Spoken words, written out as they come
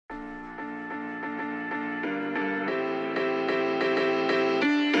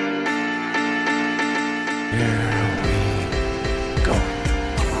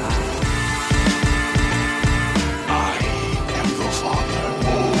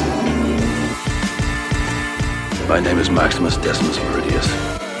My name is Maximus Decimus Meridius.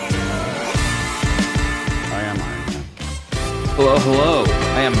 I am Iron Man. Hello, hello.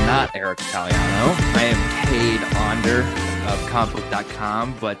 I am not Eric Italiano. I am Cade Onder of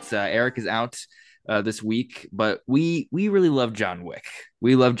comicbook.com, but Eric is out this week. But we really love John Wick.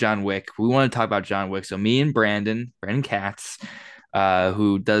 We love John Wick. We want to talk about John Wick. So me and Brandon Katz,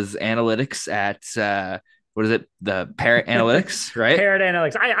 who does analytics at what is it? The Parrot Analytics, right? Parrot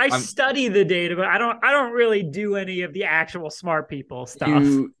Analytics. I study the data, but I don't really do any of the actual smart people stuff.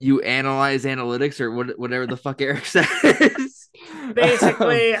 You analyze analytics or whatever the fuck Eric says.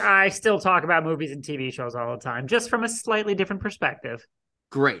 Basically, I still talk about movies and TV shows all the time, just from a slightly different perspective.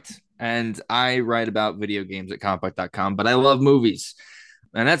 Great. And I write about video games at comicbook.com, but I love movies.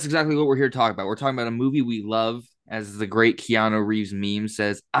 And that's exactly what we're here to talk about. We're talking about a movie we love. As the great Keanu Reeves meme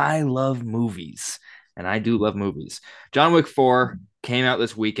says, I love movies. And I do love movies. John Wick 4 came out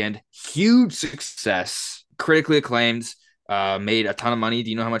this weekend. Huge success. Critically acclaimed. Made a ton of money. Do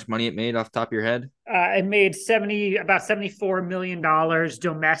you know how much money it made off the top of your head? It made about $74 million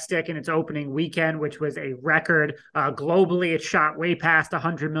domestic in its opening weekend, which was a record. Globally, it shot way past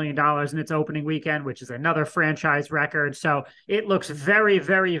 $100 million in its opening weekend, which is another franchise record. So it looks very,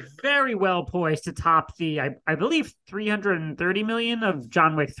 very, very well poised to top the, I believe, $330 million of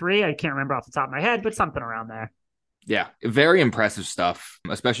John Wick 3. I can't remember off the top of my head, but something around there. Yeah, very impressive stuff,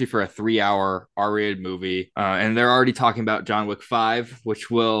 especially for a 3-hour R-rated movie. And they're already talking about John Wick 5, which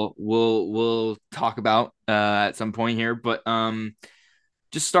we'll talk about at some point here. But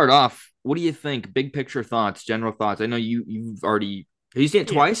just start off, what do you think? Big picture thoughts, general thoughts. I know you've already. Have you seen it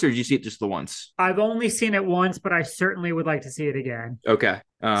twice, or did you see it just the once? I've only seen it once, but I certainly would like to see it again. Okay.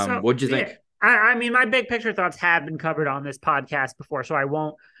 What'd you think? I mean, my big picture thoughts have been covered on this podcast before, so I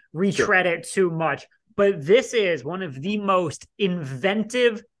won't retread it too much. But this is one of the most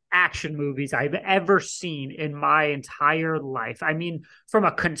inventive action movies I've ever seen in my entire life. I mean, from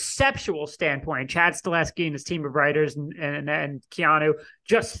a conceptual standpoint, Chad Stahelski and his team of writers and Keanu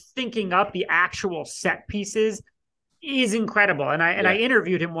just thinking up the actual set pieces is incredible. And I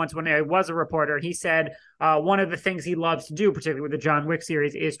interviewed him once when I was a reporter. He said one of the things he loves to do, particularly with the John Wick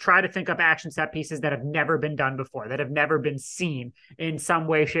series, is try to think up action set pieces that have never been done before, that have never been seen in some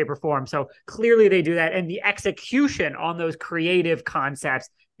way, shape, or form. So clearly they do that. And the execution on those creative concepts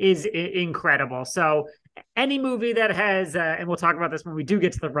is incredible. So any movie that has, and we'll talk about this when we do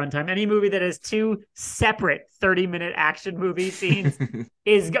get to the runtime, any movie that has two separate 30-minute action movie scenes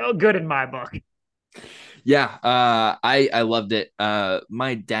is good in my book. Yeah, I loved it.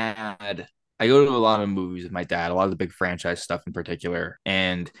 My dad, I go to a lot of movies with my dad, a lot of the big franchise stuff in particular.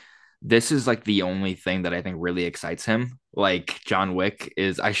 And this is like the only thing that I think really excites him. Like John Wick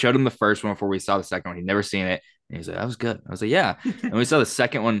is, I showed him the first one before we saw the second one. He'd never seen it. And he's like, that was good. I was like, yeah. And we saw the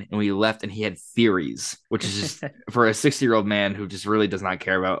second one and we left and he had theories, which is just for a 60-year-old man who just really does not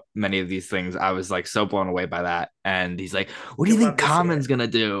care about many of these things. I was like so blown away by that. And he's like, what do you think Common's going to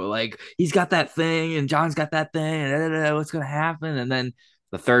do? Like, he's got that thing and John's got that thing. And what's going to happen? And then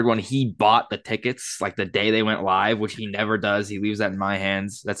the third one, he bought the tickets like the day they went live, which he never does. He leaves that in my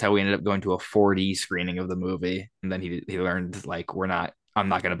hands. That's how we ended up going to a 4D screening of the movie. And then he learned like, I'm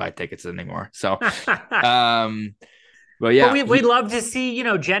not going to buy tickets anymore. So, but yeah, we'd love to see,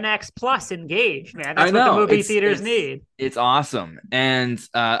 Gen X Plus engaged, man. That's what the movie theaters need. It's awesome. And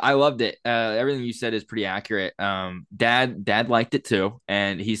I loved it. Everything you said is pretty accurate. Dad liked it too.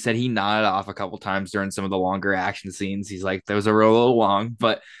 And he said he nodded off a couple times during some of the longer action scenes. He's like, those are a little long,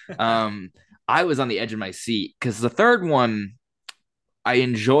 but I was on the edge of my seat because the third one, I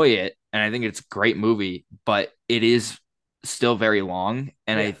enjoy it. And I think it's a great movie, but it is still very long.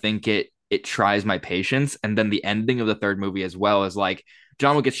 And I think it tries my patience. And then the ending of the third movie as well is like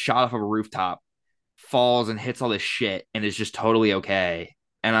John Wick gets shot off of a rooftop, falls and hits all this shit and is just totally okay.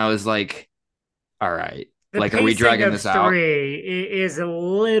 And I was like, all right, like, are we dragging this out? 3 is a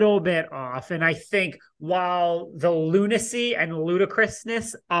little bit off. And I think while the lunacy and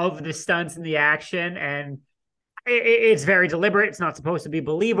ludicrousness of the stunts and the action, and it's very deliberate, it's not supposed to be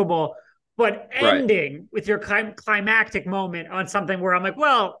believable, but ending with your climactic moment on something where I'm like,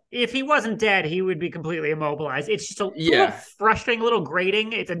 well, if he wasn't dead, he would be completely immobilized. It's just a little frustrating, a little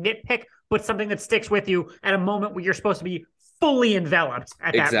grating. It's a nitpick, but something that sticks with you at a moment where you're supposed to be fully enveloped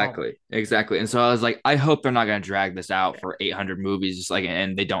at that moment. Exactly. And so I was like, I hope they're not going to drag this out for 800 movies, just like,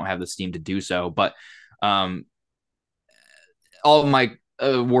 and they don't have the steam to do so. But all of my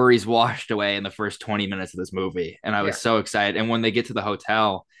worries washed away in the first 20 minutes of this movie. And I was so excited. And when they get to the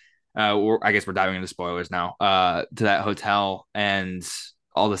hotel, I guess we're diving into spoilers now, to that hotel, and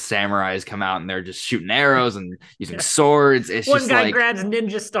all the samurais come out and they're just shooting arrows and using swords. It's One just guy like grabs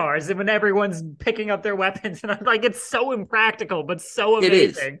ninja stars and when everyone's picking up their weapons, and I'm like, it's so impractical, but so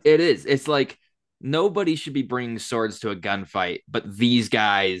amazing. It is. It's like nobody should be bringing swords to a gunfight, but these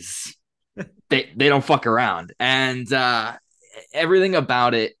guys, they don't fuck around. And everything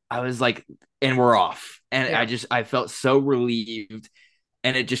about it, I was like, and we're off. And Yeah. I felt so relieved,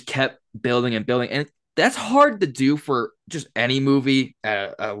 and it just kept building and building. And that's hard to do for just any movie,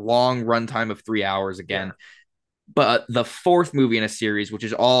 a long runtime of 3 hours again. Yeah. But the fourth movie in a series, which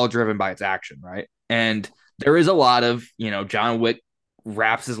is all driven by its action, right? And there is a lot of, John Wick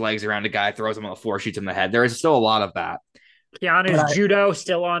wraps his legs around a guy, throws him on the floor, shoots him in the head. There is still a lot of that. Keanu's judo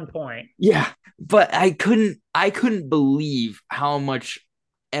still on point. Yeah, but I couldn't believe how much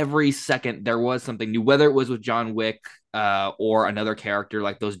every second there was something new, whether it was with John Wick or another character,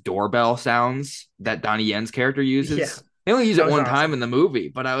 like those doorbell sounds that Donnie Yen's character uses. Yeah. They only use it one Awesome. time in the movie,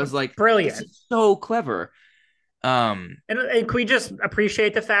 but I was like, brilliant. This is so clever. And can we just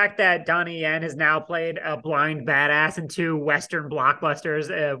appreciate the fact that Donnie Yen has now played a blind badass in two Western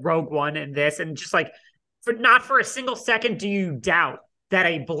blockbusters, Rogue One and this, and just like, not for a single second do you doubt that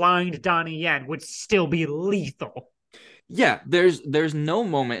a blind Donnie Yen would still be lethal. Yeah, there's no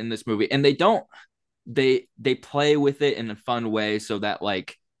moment in this movie, and they play with it in a fun way so that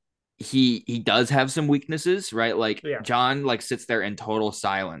like he does have some weaknesses, right? Like John like sits there in total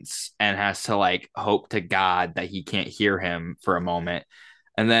silence and has to like hope to God that he can't hear him for a moment.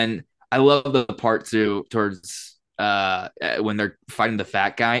 And then I love the part too towards when they're fighting the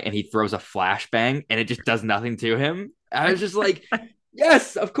fat guy and he throws a flashbang and it just does nothing to him. I was just like,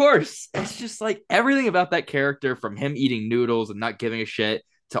 yes, of course. It's just like everything about that character, from him eating noodles and not giving a shit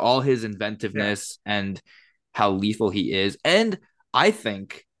to all his inventiveness and how lethal he is. And I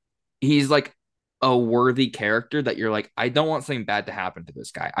think he's like a worthy character that you're like, I don't want something bad to happen to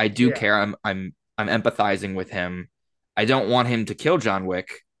this guy. I do care. I'm empathizing with him. I don't want him to kill John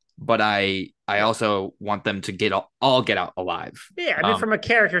Wick, but I also want them to all get out alive. Yeah, I mean, from a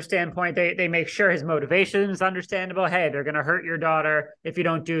character standpoint, they make sure his motivation is understandable. Hey, they're going to hurt your daughter if you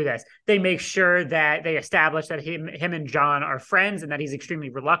don't do this. They make sure that they establish that him and John are friends and that he's extremely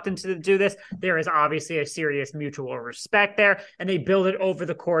reluctant to do this. There is obviously a serious mutual respect there, and they build it over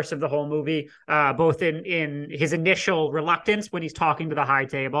the course of the whole movie, both in his initial reluctance when he's talking to the high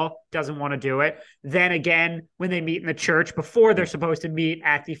table, doesn't want to do it. Then again, when they meet in the church before they're supposed to meet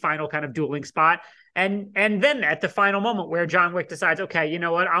at the final kind of dueling spot. And then at the final moment where John Wick decides, okay, you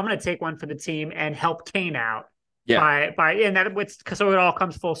know what, I'm going to take one for the team and help Kane out. Yeah. And that so it all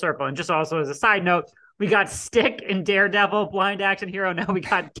comes full circle. And just also as a side note, we got Stick in Daredevil, blind action hero. Now we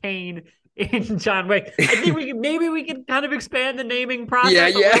got Kane in John Wick. I think we can kind of expand the naming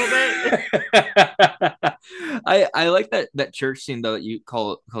process a little bit. I like that church scene though that you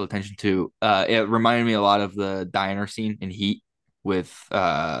call attention to. It reminded me a lot of the diner scene in Heat with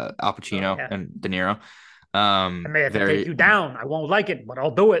Al Pacino and De Niro. I may have to take you down. I won't like it, but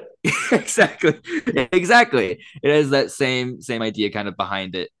I'll do it. Exactly. It has that same idea kind of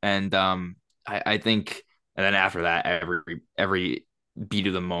behind it, and I think, and then after that, every beat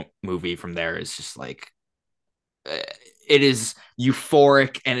of the movie from there is just like it is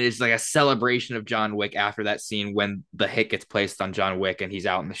euphoric, and it is like a celebration of John Wick after that scene when the hit gets placed on John Wick and he's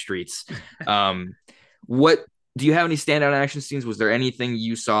out in the streets. What do you have any standout action scenes? Was there anything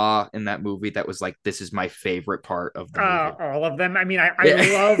you saw in that movie that was like, this is my favorite part of the movie? All of them. I mean, I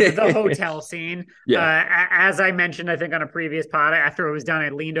love the hotel scene. As I mentioned, I think on a previous pod, after it was done, I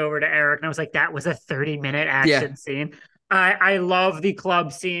leaned over to Eric and I was like, that was a 30-minute action scene. I love the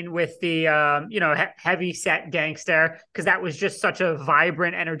club scene with the, heavy set gangster, because that was just such a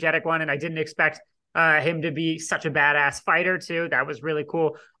vibrant, energetic one. And I didn't expect him to be such a badass fighter too. That was really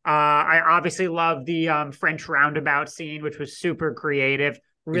cool. I obviously love the French roundabout scene, which was super creative,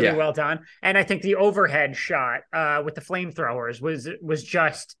 really well done. And I think the overhead shot with the flamethrowers was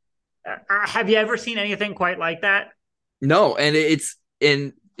just. Have you ever seen anything quite like that? No, and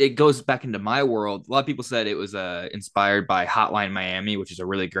it goes back into my world. A lot of people said it was inspired by Hotline Miami, which is a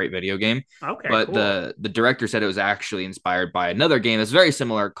really great video game. Okay, but cool. the director said it was actually inspired by another game that's very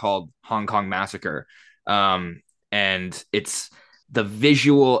similar called Hong Kong Massacre. And it's the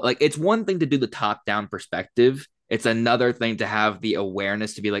visual, like it's one thing to do the top-down perspective. It's another thing to have the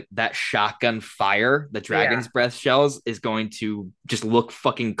awareness to be like, that shotgun fire, the dragon's breath shells is going to just look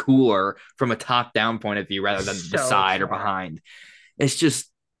fucking cooler from a top-down point of view rather than the side or behind. It's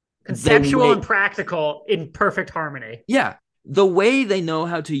just conceptual and practical in perfect harmony. Yeah. the way they know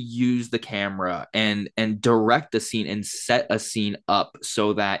how to use the camera and direct a scene and set a scene up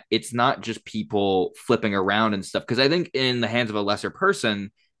so that it's not just people flipping around and stuff. Because I think in the hands of a lesser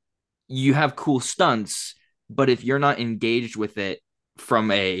person, you have cool stunts, but if you're not engaged with it from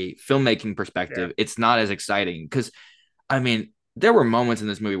a filmmaking perspective, it's not as exciting. Because I mean, there were moments in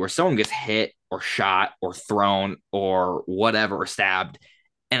this movie where someone gets hit or shot or thrown or whatever or stabbed,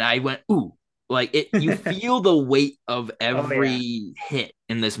 and I went, ooh, like it. You feel the weight of every hit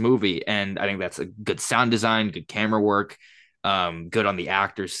in this movie, and I think that's a good sound design, good camera work, good on the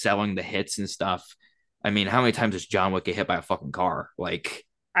actors selling the hits and stuff. I mean, how many times does John Wick get hit by a fucking car? Like,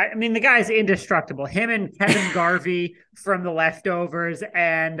 I mean, the guy's indestructible. Him and Kevin Garvey from The Leftovers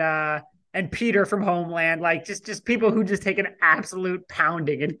and Peter from Homeland, like just people who just take an absolute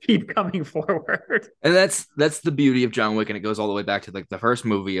pounding and keep coming forward. And that's the beauty of John Wick, and it goes all the way back to like the first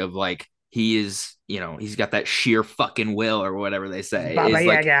movie of like he is, he's got that sheer fucking will or whatever they say. Baba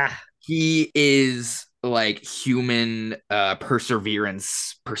Like Yaga. he is like human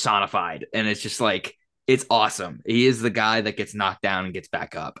perseverance personified, and it's just like it's awesome. He is the guy that gets knocked down and gets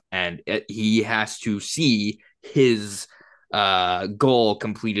back up, and he has to see his goal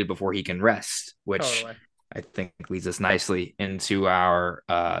completed before he can rest, which I think leads us nicely into our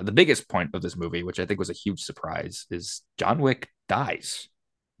the biggest point of this movie, which I think was a huge surprise, is John Wick dies.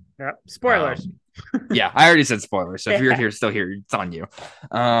 Yep. Spoilers. Yeah, I already said spoilers. So if you're still here, it's on you.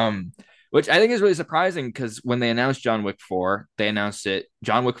 Which I think is really surprising because when they announced John Wick 4, they announced it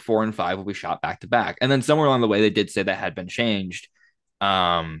John Wick 4 and 5 will be shot back to back. And then somewhere along the way, they did say that had been changed.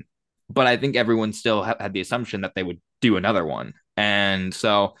 But I think everyone still had the assumption that they would do another one. And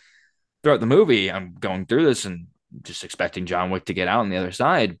so throughout the movie, I'm going through this and just expecting John Wick to get out on the other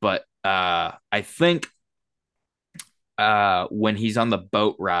side. But I think when he's on the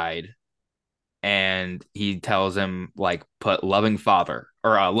boat ride, and he tells him like put loving father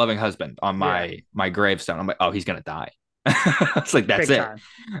or loving husband on my gravestone. I'm like, oh, he's gonna die. It's like that's it.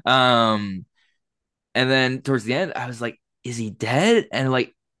 And then towards the end, I was like, is he dead? And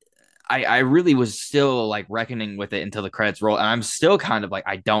like I really was still like reckoning with it until the credits roll. And I'm still kind of like,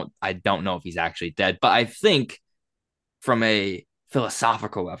 I don't know if he's actually dead. But I think from a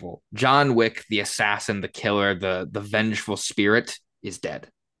philosophical level, John Wick, the assassin, the killer, the vengeful spirit, is dead.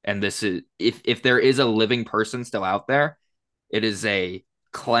 And this is if there is a living person still out there, it is a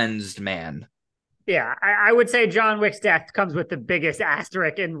cleansed man. Yeah, I would say John Wick's death comes with the biggest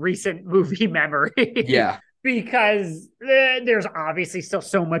asterisk in recent movie memory. Yeah. Because there's obviously still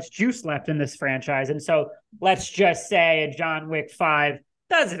so much juice left in this franchise. And so let's just say a John Wick 5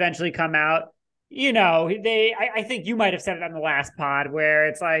 does eventually come out. I think you might have said it on the last pod where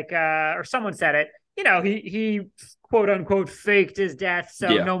it's like, or someone said it, he quote unquote faked his death. So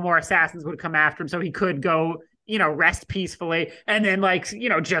no more assassins would come after him. So he could go, rest peacefully. And then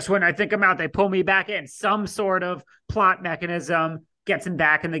just when I think I'm out, they pull me back in. Some sort of plot mechanism gets him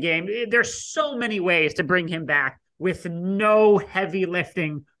back in the game. There's so many ways to bring him back with no heavy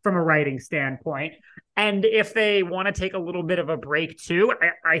lifting from a writing standpoint. And if they want to take a little bit of a break too,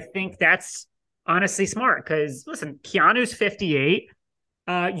 I think that's honestly smart because listen, Keanu's 58.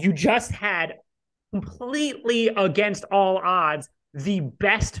 You just had completely against all odds the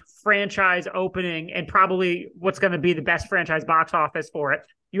best franchise opening and probably what's going to be the best franchise box office for it.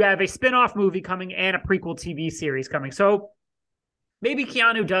 You have a spin-off movie coming and a prequel TV series coming. So maybe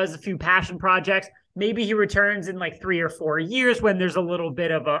Keanu does a few passion projects. Maybe he returns in like 3 or 4 years when there's a little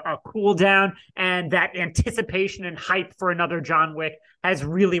bit of a cool down and that anticipation and hype for another John Wick has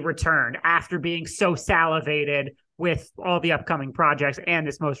really returned after being so salivated with all the upcoming projects and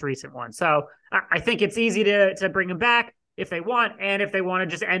this most recent one. So I think it's easy to bring him back if they want. And if they want to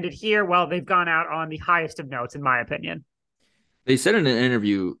just end it here, well, they've gone out on the highest of notes, in my opinion. They said in an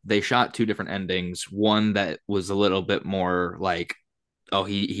interview, they shot 2 different endings. One that was a little bit more like, oh,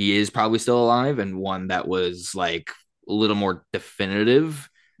 he is probably still alive, and one that was like a little more definitive.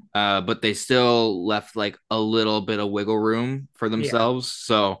 But they still left like a little bit of wiggle room for themselves.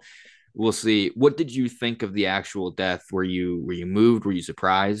 Yeah. So we'll see. What did you think of the actual death? Were you moved? Were you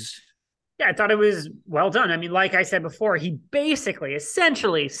surprised? Yeah, I thought it was well done. I mean, like I said before, he basically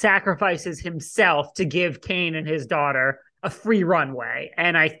essentially sacrifices himself to give Kane and his daughter a free runway.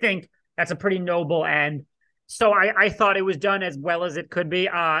 And I think that's a pretty noble end. So I thought it was done as well as it could be.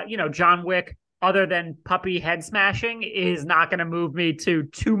 John Wick, other than puppy head smashing, is not going to move me to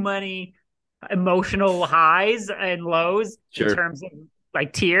too many emotional highs and lows in terms of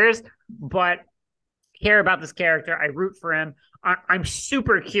like tears, but care about this character. I root for him. I'm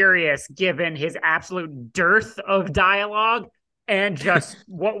super curious, given his absolute dearth of dialogue and just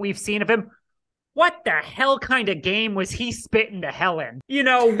what we've seen of him. what the hell kind of game was he spitting to hell in? You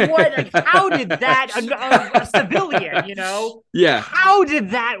know, what, like, how did that, a civilian, you know? Yeah. How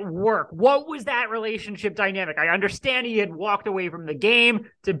did that work? What was that relationship dynamic? I understand he had walked away from the game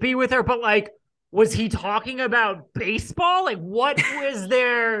to be with her, but like, was he talking about baseball? Like, what was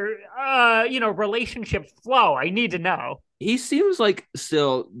their, relationship flow? I need to know. He seems like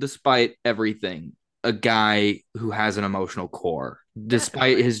still, despite everything, a guy who has an emotional core.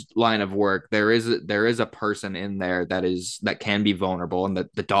 Despite Definitely. his line of work, there is a person in there that can be vulnerable, and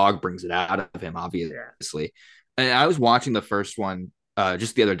the dog brings it out of him, Yeah. obviously. And I was watching the first one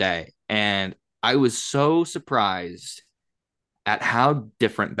just the other day, and I was so surprised at how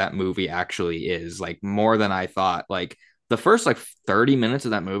different that movie actually is, like more than I thought. Like the first like 30 minutes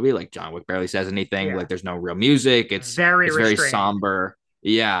of that movie, like John Wick barely says anything, Yeah. like there's no real music. Very It's very restrained. somber.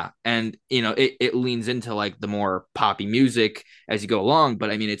 Yeah. And it leans into like the more poppy music as you go along,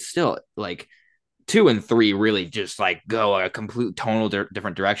 but I mean it's still like 2 and 3 really just like go a complete tonal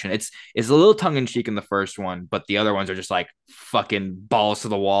different direction. It's a little tongue in cheek in the first one, but the other ones are just like fucking balls to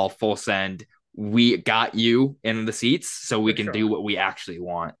the wall, full send. We got you in the seats, so we For can do sure. what we actually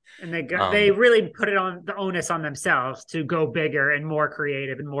want. And they Um, really put it on the onus on themselves to go bigger and more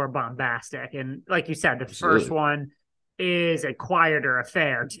creative and more bombastic. And like you said, the first Absolutely. one is a quieter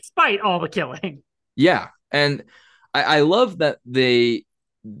affair, despite all the killing. Yeah, and I love that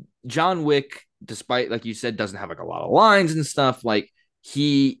John Wick, despite like you said, doesn't have like a lot of lines and stuff. Like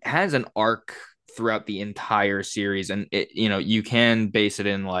he has an arc throughout the entire series, and you can base it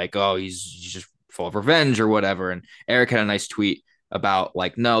in like, oh, he's just full of revenge or whatever. And Eric had a nice tweet about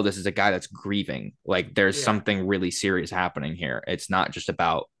like, no, this is a guy that's grieving. Like there's Yeah. something really serious happening here. It's not just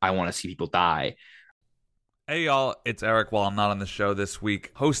about I want to see people die. Hey y'all, it's Eric. While I'm not on the show this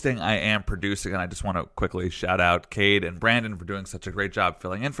week hosting, I am producing, and I just want to quickly shout out Cade and Brandon for doing such a great job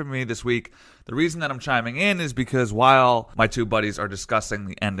filling in for me this week. The reason that I'm chiming in is because while my two buddies are discussing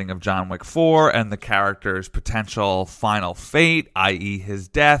the ending of John Wick 4 and the character's potential final fate, i.e. his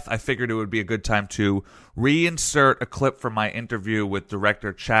death, I figured it would be a good time to reinsert a clip from my interview with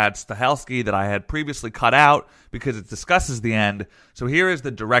director Chad Stahelski that I had previously cut out because it discusses the end. So here is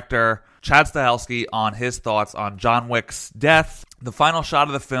the director, Chad Stahelski, on his thoughts on John Wick's death, the final shot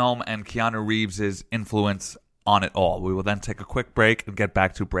of the film, and Keanu Reeves' influence on it all. We will then take a quick break and get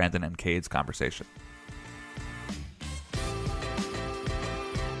back to Brandon and Cade's conversation.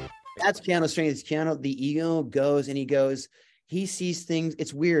 That's Keanu's strength. It's Keanu, the ego goes and he goes, he sees things.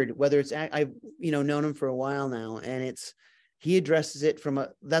 It's weird whether it's, I've, known him for a while now, and he addresses it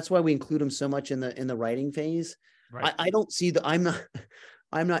that's why we include him so much in the writing phase. Right. I don't see I'm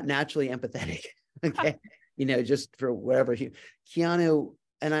not naturally empathetic. Okay. Just for whatever Keanu,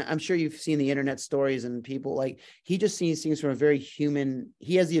 and I'm sure you've seen the internet stories and people like, he just sees things from a very human,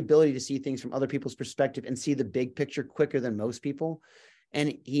 he has the ability to see things from other people's perspective and see the big picture quicker than most people.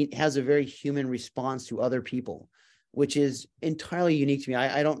 And he has a very human response to other people, which is entirely unique to me.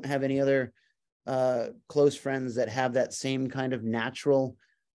 I don't have any other close friends that have that same kind of natural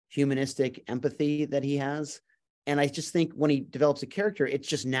humanistic empathy that he has. And I just think when he develops a character, it's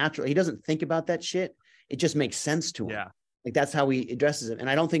just natural. He doesn't think about that shit. It just makes sense to him. Yeah. Like that's how he addresses it. And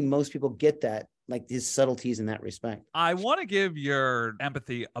I don't think most people get that, like his subtleties in that respect. I want to give your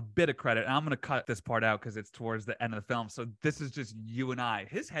empathy a bit of credit, and I'm going to cut this part out because it's towards the end of the film. So this is just you and I.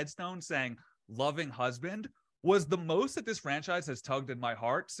 His headstone saying loving husband was the most that this franchise has tugged at my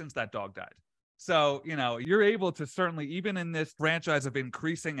heart since that dog died. So, you're able to certainly, even in this franchise of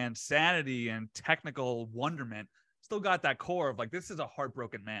increasing insanity and technical wonderment, still got that core of like, this is a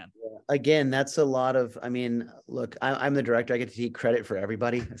heartbroken man. Again, that's a lot of, look, I'm the director. I get to take credit for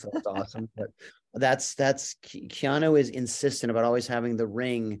everybody. So that's awesome. But that's Keanu is insistent about always having the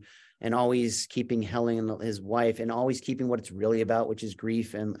ring and always keeping Helen and his wife and always keeping what it's really about, which is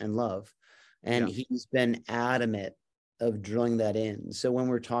grief and love. And he's been adamant of drilling that in. So when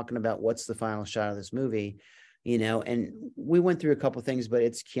we're talking about what's the final shot of this movie, and we went through a couple of things, but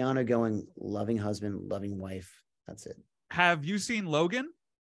it's Keanu going loving husband, loving wife. That's it. Have you seen Logan?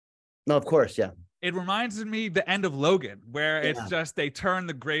 No, of course. Yeah. It reminds me the end of Logan, where it's just they turn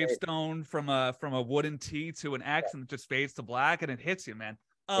the gravestone from a wooden T to an X and it just fades to black and it hits you, man.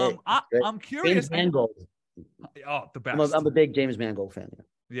 I'm curious. James Mangold. Oh, the best. I'm a big James Mangold fan.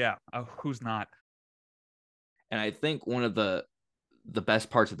 Yeah. Who's not? And I think one of the best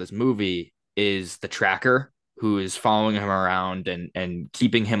parts of this movie is the tracker who is following him around and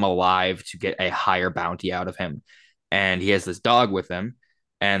keeping him alive to get a higher bounty out of him. And he has this dog with him.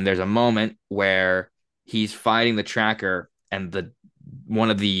 And there's a moment where he's fighting the tracker and one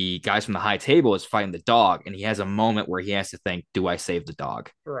of the guys from the high table is fighting the dog. And he has a moment where he has to think, do I save the dog?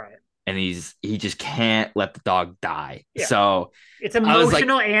 Right. and he just can't let the dog die. Yeah. So it's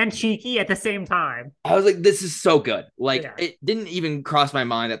emotional and cheeky at the same time. I was like, this is so good. Like, Yeah. it didn't even cross my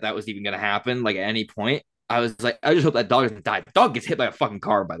mind that was even going to happen. Like, at any point, I was like, I just hope that dog doesn't die. The dog gets hit by a fucking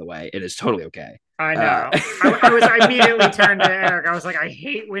car, by the way. It is totally okay. I know. I immediately turned to Eric. I was like, I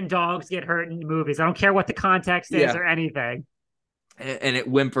hate when dogs get hurt in movies. I don't care what the context is or anything. And it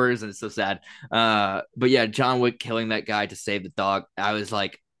whimpers and it's so sad. But yeah, John Wick killing that guy to save the dog. I was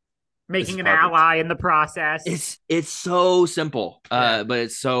like, making an ally in the process. It's so simple, but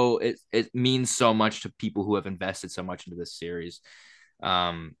it means so much to people who have invested so much into this series.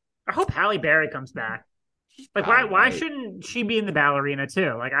 I hope Halle Berry comes back. Like, why shouldn't she be in the ballerina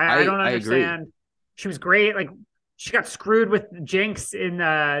too? Like, I don't understand. She was great. Like, she got screwed with Jinx in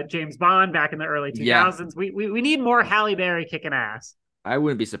James Bond back in the early 2000s. Yeah. We need more Halle Berry kicking ass. I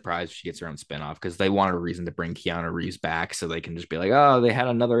wouldn't be surprised if she gets her own spinoff because they wanted a reason to bring Keanu Reeves back so they can just be like, oh, they had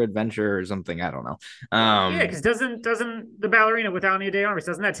another adventure or something. I don't know. Yeah, because doesn't the ballerina with Ana de Armas,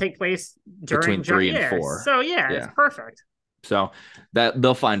 doesn't that take place during between 3 and 4? So yeah, it's perfect. So that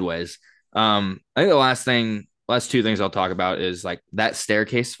they'll find ways. I think the last two things I'll talk about is like that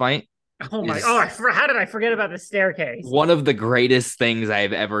staircase fight. Oh my! How did I forget about the staircase? One of the greatest things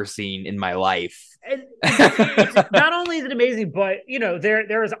I've ever seen in my life. It's not only is it amazing, but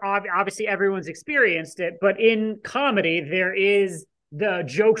there is obviously everyone's experienced it. But in comedy, there is the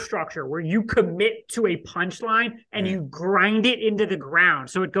joke structure where you commit to a punchline and you grind it into the ground,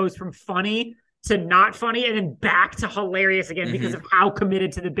 so it goes from funny to not funny and then back to hilarious again because of how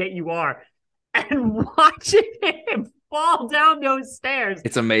committed to the bit you are. And watching him fall down those stairs,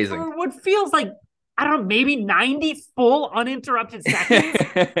 it's amazing. For what feels like, I don't know, maybe 90 full uninterrupted seconds.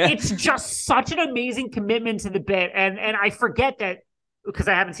 It's just such an amazing commitment to the bit. And I forget that, because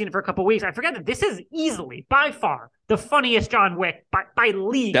I haven't seen it for a couple of weeks, I forget that this is easily, by far, the funniest John Wick by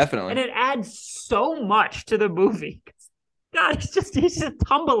league. Definitely. And it adds so much to the movie. God, he's just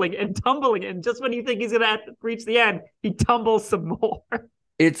tumbling and tumbling. And just when you think he's going to have to reach the end, he tumbles some more.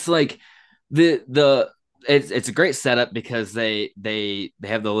 It's like it's a great setup because they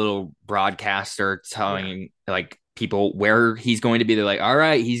have the little broadcaster telling like people where he's going to be. They're like, all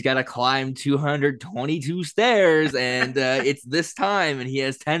right, he's got to climb 222 stairs and it's this time and he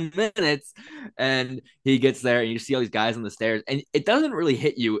has 10 minutes and he gets there and you see all these guys on the stairs and it doesn't really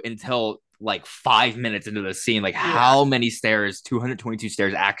hit you until like 5 minutes into the scene, like how many stairs 222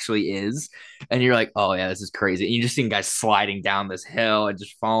 stairs actually is. And you're like, oh yeah, this is crazy. And you just see guys sliding down this hill and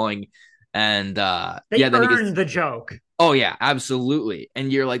just falling. And they earned the joke. Oh yeah, absolutely.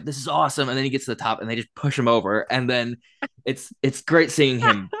 And you're like, this is awesome. And then he gets to the top and they just push him over. And then it's great seeing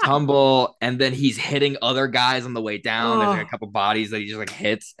him tumble. And then he's hitting other guys on the way down. There's like a couple bodies that he just like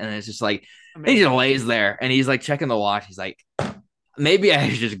hits. And it's just like, he just lays there and he's like checking the watch. He's like, maybe I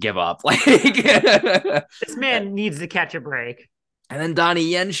should just give up. Like this man needs to catch a break. And then Donnie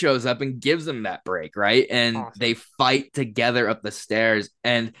Yen shows up and gives him that break, right? And they fight together up the stairs.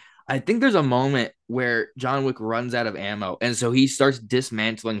 And I think there's a moment where John Wick runs out of ammo. And so he starts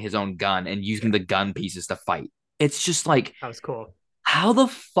dismantling his own gun and using the gun pieces to fight. It's just like, that was cool. How the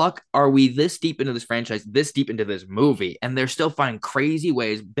fuck are we this deep into this franchise, this deep into this movie? And they're still finding crazy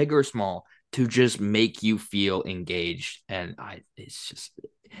ways, big or small, to just make you feel engaged. And it's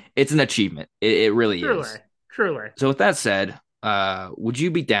an achievement. It really is. Truly. So with that said, would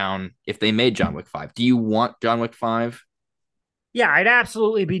you be down if they made John Wick 5? Do you want John Wick 5? Yeah, I'd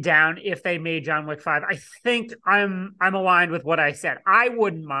absolutely be down if they made John Wick 5. I think I'm aligned with what I said. I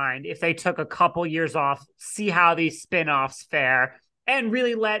wouldn't mind if they took a couple years off, see how these spin-offs fare, and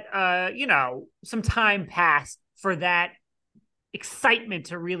really let some time pass for that excitement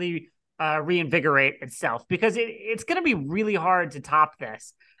to really reinvigorate itself, because it's going to be really hard to top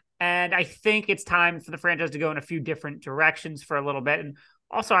this. And I think it's time for the franchise to go in a few different directions for a little bit. And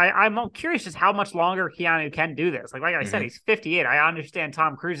also, I'm curious just how much longer Keanu can do this. Like I said, he's 58. I understand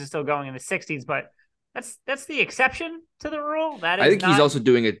Tom Cruise is still going in the 60s, but that's the exception to the rule. I think he's also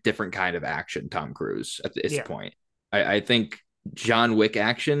doing a different kind of action, Tom Cruise, at this point. I think John Wick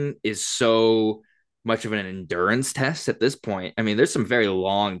action is so much of an endurance test at this point. I mean, there's some very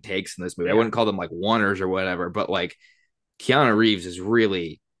long takes in this movie. I wouldn't call them like oneers or whatever, but like Keanu Reeves is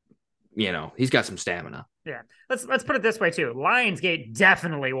really, he's got some stamina. Yeah, let's put it this way too. Lionsgate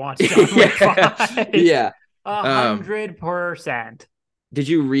definitely wants John Wick 5. Yeah, 100%. Did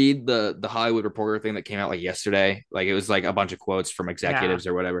you read the Hollywood Reporter thing that came out like yesterday? Like it was like a bunch of quotes from executives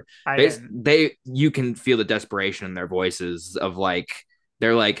or whatever. You can feel the desperation in their voices of like,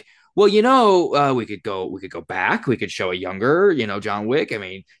 they're like, well, we could go back. We could show a younger, John Wick. I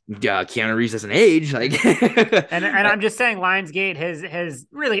mean, Keanu Reeves doesn't age. Like, and I'm just saying, Lionsgate has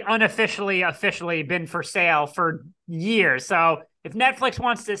really officially been for sale for years. So if Netflix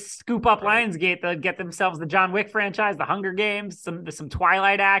wants to scoop up Lionsgate, they'll get themselves the John Wick franchise, the Hunger Games, some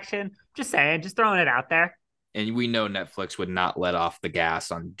Twilight action. Just saying, just throwing it out there. And we know Netflix would not let off the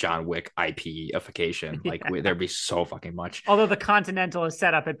gas on John Wick IP-ification. Like, there'd be so fucking much. Although the Continental is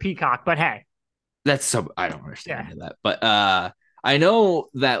set up at Peacock, but hey. I don't understand that. But I know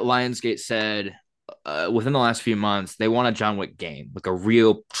that Lionsgate said within the last few months, they want a John Wick game, like a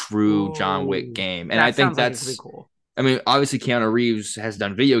real, true John Wick game. And I think that's cool. I mean, obviously Keanu Reeves has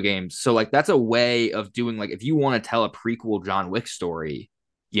done video games. So like, that's a way of doing, like, if you want to tell a prequel John Wick story,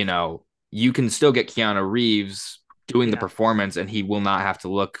 you can still get Keanu Reeves doing the performance, and he will not have to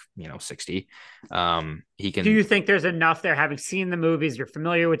look, 60. He can. Do you think there's enough there, having seen the movies, you're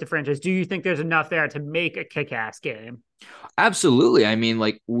familiar with the franchise? Do you think there's enough there to make a kick-ass game? Absolutely. I mean,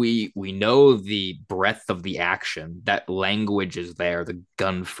 like, we know the breadth of the action, that language is there, the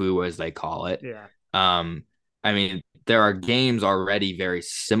gun fu as they call it. Yeah. I mean, there are games already very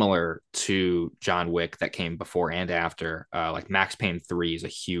similar to John Wick that came before and after. Like Max Payne 3 is a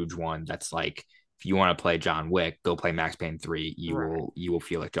huge one. That's like, if you want to play John Wick, go play Max Payne 3. You will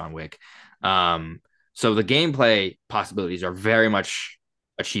feel like John Wick. So the gameplay possibilities are very much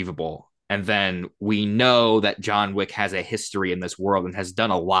achievable. And then we know that John Wick has a history in this world and has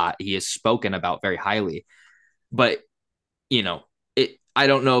done a lot. He is spoken about very highly. But, I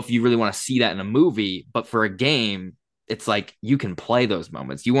don't know if you really want to see that in a movie, but for a game, it's like you can play those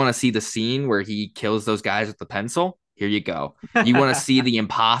moments. You want to see the scene where he kills those guys with the pencil? Here you go. You want to see the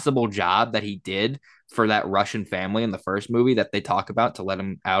impossible job that he did for that Russian family in the first movie that they talk about to let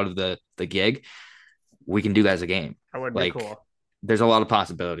him out of the gig? We can do that as a game. That would be cool. There's a lot of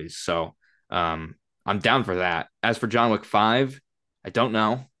possibilities. So I'm down for that. As for John Wick 5, I don't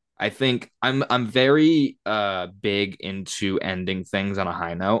know. I think I'm very big into ending things on a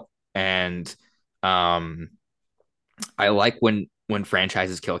high note, and I like when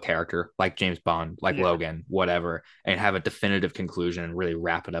franchises kill a character, like James Bond, like Logan, whatever, and have a definitive conclusion and really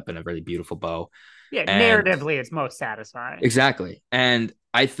wrap it up in a really beautiful bow. Yeah, narratively, it's most satisfying. Exactly, and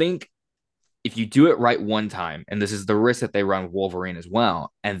I think if you do it right one time, and this is the risk that they run with Wolverine as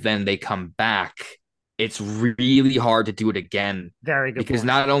well, and then they come back, it's really hard to do it again. Very good. Because point.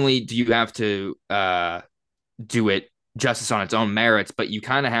 Not only do you have to do it justice on its own merits, but you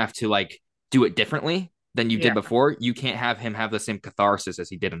kind of have to like do it differently than you did before. You can't have him have the same catharsis as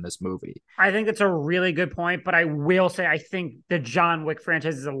he did in this movie. I think that's a really good point, but I will say I think the John Wick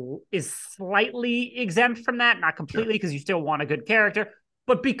franchise is slightly exempt from that, not completely, because you still want a good character,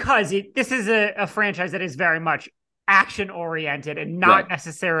 but because this is a franchise that is very much action oriented and not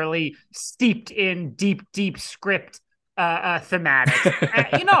necessarily steeped in deep script thematic.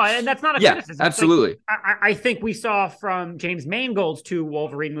 And that's not a criticism. Absolutely. Like, I think we saw from James Mangold's 2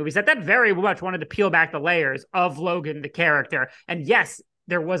 Wolverine movies that very much wanted to peel back the layers of Logan, the character. And yes,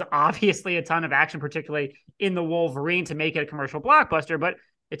 there was obviously a ton of action, particularly in the Wolverine, to make it a commercial blockbuster, but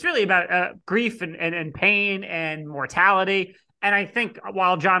it's really about grief and pain and mortality. And I think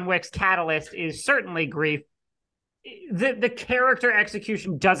while John Wick's catalyst is certainly grief, the character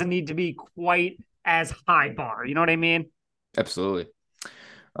execution doesn't need to be quite as high bar. You know what I mean? Absolutely.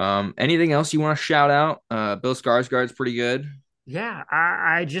 Anything else you want to shout out? Bill Skarsgård's pretty good. Yeah,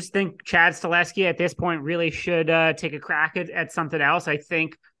 I just think Chad Stahelski at this point really should take a crack at something else. I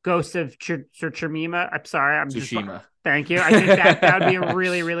think Ghost of Tsushima. I'm sorry, Tsushima. Thank you. I think that would be a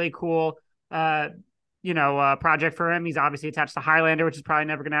really, really cool project for him. He's obviously attached to Highlander, which is probably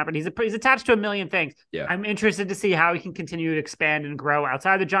never going to happen. He's attached to a million things. Yeah. I'm interested to see how he can continue to expand and grow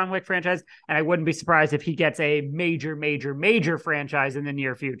outside the John Wick franchise. And I wouldn't be surprised if he gets a major franchise in the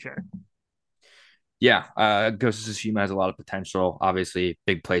near future. Yeah. Ghost of Tsushima has a lot of potential, obviously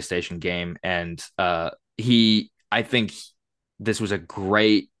big PlayStation game. And I think this was a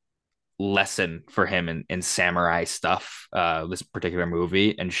great lesson for him in samurai stuff, this particular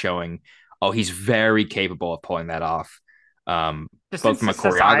movie, and showing, he's very capable of pulling that off. Both from a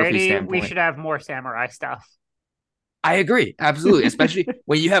choreography standpoint. We should have more samurai stuff. I agree. Absolutely. Especially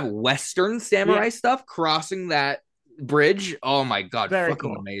when you have Western samurai stuff crossing that bridge. Oh my God. Very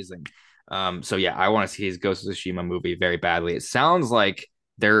fucking cool. Amazing. So yeah, I want to see his Ghost of Tsushima movie very badly. It sounds like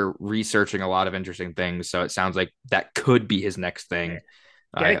they're researching a lot of interesting things. So it sounds like that could be his next thing.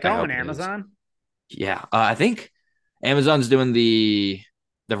 Get it going, Amazon. Yeah. I think Amazon's doing the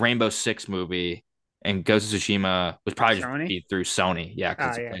Rainbow Six movie, and Ghost of Tsushima was probably just through Sony. Yeah,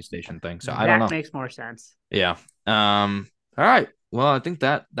 because it's a PlayStation thing. So I don't know. That makes more sense. Yeah. All right. Well, I think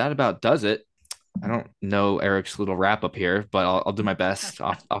that about does it. I don't know Eric's little wrap up here, but I'll do my best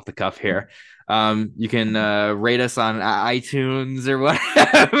off the cuff here. You can rate us on iTunes or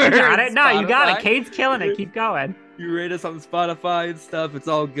whatever. You got it. No, you got it. Spotify. Cade's killing it. Keep going. You rate us on Spotify and stuff. It's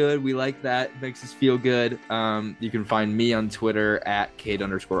all good. We like that. It makes us feel good. You can find me on Twitter at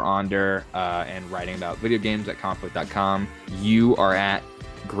Cade_onder and writing about video games at conflict.com. You are at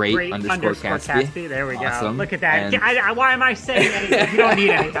great_Catsby. There we Awesome. go. Look at that. And Why am I saying anything? You don't need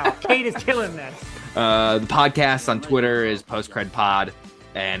any help. Cade is killing this. the podcast on Twitter is postcredpod,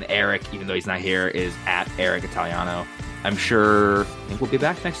 and Eric, even though he's not here, is at Eric Italiano. I think we'll be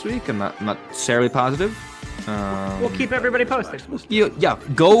back next week. I'm not necessarily positive. We'll keep everybody posted. Yeah,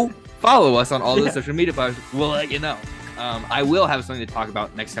 go follow us on all the social media platforms. We'll let you know. I will have something to talk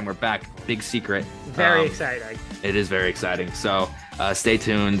about next time we're back. Big secret. Very exciting. It is very exciting. So stay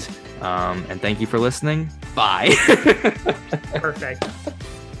tuned. And thank you for listening. Bye. Perfect.